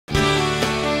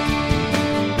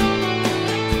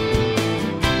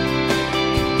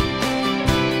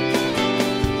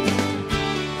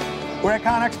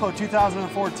ConExpo Expo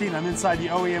 2014. I'm inside the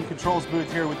OEM Controls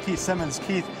booth here with Keith Simmons.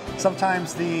 Keith,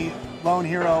 sometimes the lone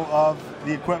hero of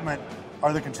the equipment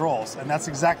are the controls, and that's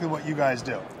exactly what you guys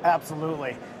do.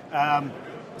 Absolutely.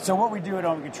 So what we do at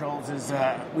OEM Controls is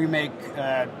we make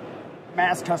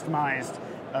mass customized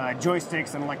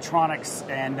joysticks and electronics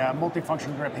and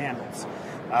multifunction grip handles.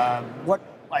 What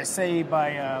I say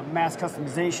by mass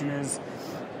customization is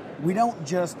we don't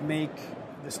just make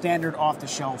the standard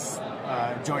off-the-shelf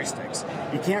joysticks.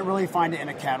 You can't really find it in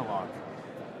a catalog.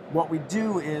 What we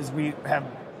do is we have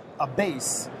a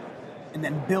base and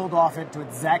then build off it to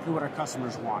exactly what our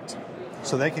customers want.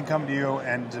 So they can come to you,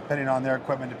 and depending on their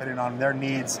equipment, depending on their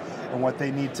needs and what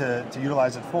they need to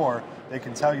utilize it for, they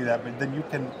can tell you that, but then you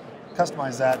can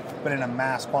customize that, but in a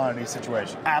mass quantity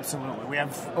situation. Absolutely. We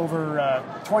have over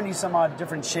 20 some odd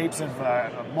different shapes of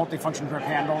multifunction grip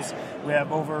handles. We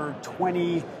have over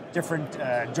 20 different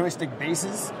joystick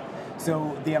bases.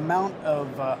 So the amount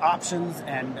of options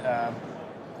and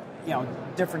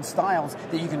different styles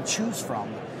that you can choose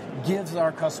from gives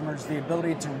our customers the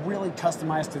ability to really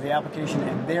customize to the application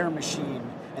and their machine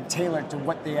and tailor it to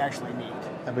what they actually need.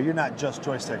 But you're not just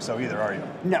joysticks, though, either, are you?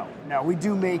 No. We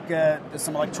do make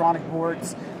some electronic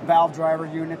boards, valve driver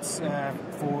units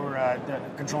for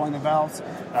controlling the valves.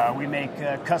 We make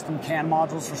custom CAN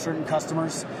modules for certain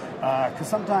customers, because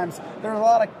sometimes there are a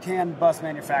lot of CAN bus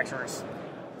manufacturers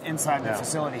inside the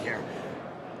facility here.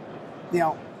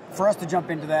 For us to jump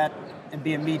into that and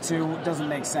be a me too doesn't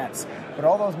make sense. But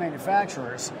all those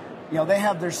manufacturers, they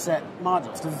have their set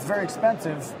modules, because it's very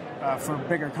expensive for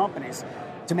bigger companies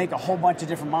to make a whole bunch of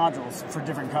different modules for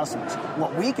different customers.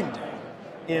 What we can do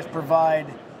is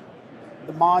provide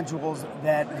the modules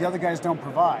that the other guys don't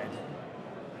provide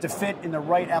to fit in the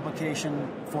right application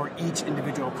for each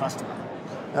individual customer.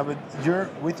 Now, but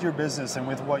with your business and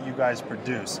with what you guys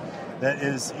produce, that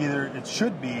is it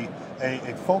should be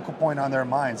a focal point on their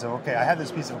minds of, okay, I have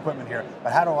this piece of equipment here,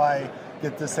 but how do I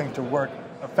get this thing to work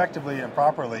effectively and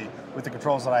properly with the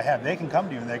controls that I have? They can come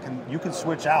to you and you can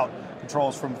switch out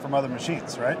controls from other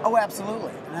machines, right? Oh,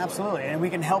 absolutely, and we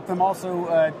can help them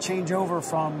also change over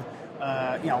from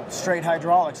straight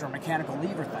hydraulics or mechanical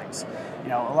lever things. A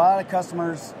lot of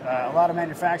customers, a lot of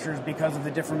manufacturers, because of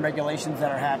the different regulations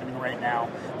that are happening right now,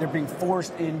 they're being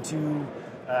forced into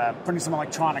putting some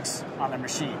electronics on their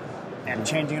machine and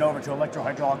changing it over to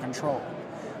electro-hydraulic control.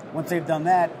 Once they've done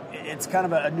that, it's kind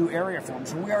of a new area for them.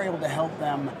 So we are able to help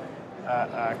them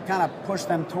kind of push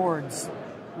them towards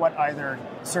what either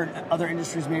certain other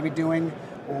industries may be doing,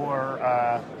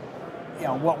 or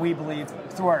what we believe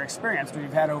through our experience.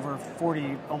 We've had over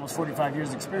almost 45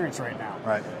 years experience right now.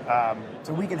 Right.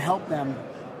 So we can help them,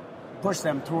 push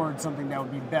them towards something that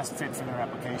would be best fit for their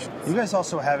applications. You guys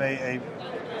also have a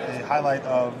highlight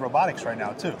of robotics right now,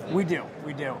 too. We do.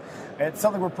 It's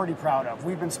something we're pretty proud of.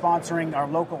 We've been sponsoring our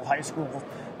local high school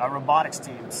robotics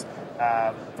teams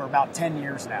for about 10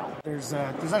 years now. There's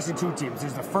actually two teams.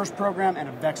 There's the FIRST program and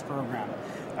a VEX program.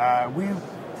 We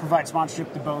provide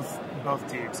sponsorship to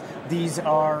both teams. These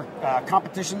are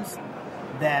competitions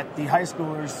that the high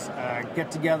schoolers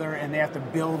get together, and they have to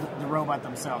build the robot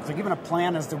themselves. They're given a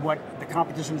plan as to what the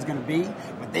competition is going to be,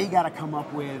 but they got to come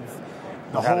up with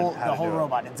the whole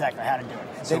robot, exactly how to do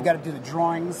it. So they've got to do the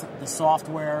drawings, the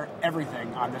software,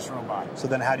 everything on this robot. So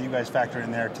then how do you guys factor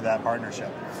in there to that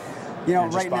partnership?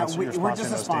 Right now, we're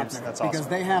just a sponsor, because awesome.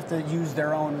 They have to use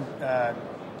their own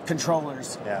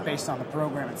controllers based on the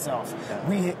program itself.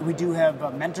 Yeah. We do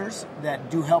have mentors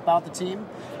that do help out the team,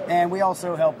 and we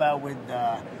also help out with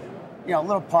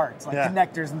little parts like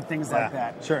connectors and things like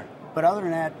that. Sure. But other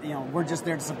than that, we're just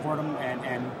there to support them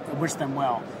and wish them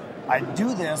well. I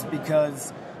do this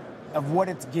because of what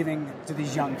it's giving to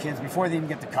these young kids before they even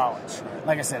get to college.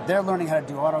 Like I said, they're learning how to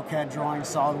do AutoCAD drawing,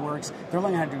 SolidWorks. They're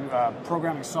learning how to do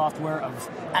programming software of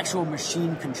actual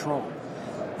machine control.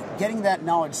 Getting that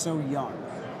knowledge so young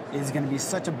is going to be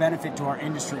such a benefit to our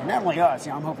industry. Not only us,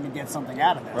 I'm hoping to get something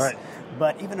out of this. Right.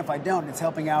 But even if I don't, it's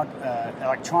helping out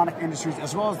electronic industries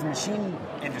as well as the machine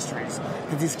industries,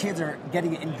 because these kids are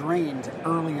getting it ingrained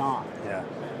early on. Yeah.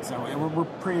 So we're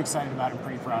pretty excited about it and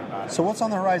pretty proud about it. So what's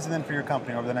on the horizon then for your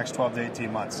company over the next 12 to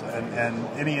 18 months, and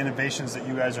any innovations that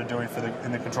you guys are doing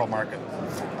in the control market?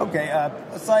 Okay,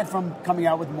 aside from coming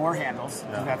out with more handles,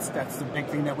 that's the big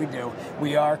thing that we do,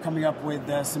 we are coming up with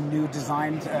some new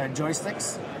designed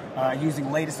joysticks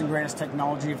using latest and greatest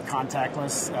technology of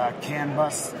contactless CAN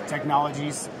bus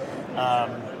technologies,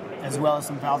 as well as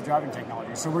some valve driving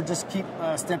technology. So we're just keep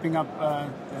stepping up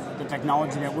the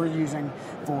technology that we're using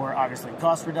for obviously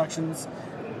cost reductions,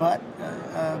 but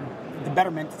the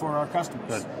betterment for our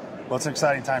customers. Good. Well, it's an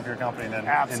exciting time for your company then.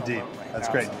 Absolutely. Indeed. That's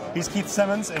Absolutely. great. He's Keith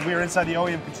Simmons, and we are inside the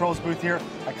OEM Controls booth here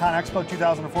at Con Expo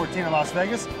 2014 in Las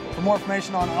Vegas. For more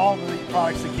information on all the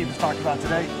products that Keith has talked about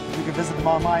today, you can visit them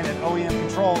online at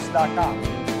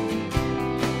OEMcontrols.com.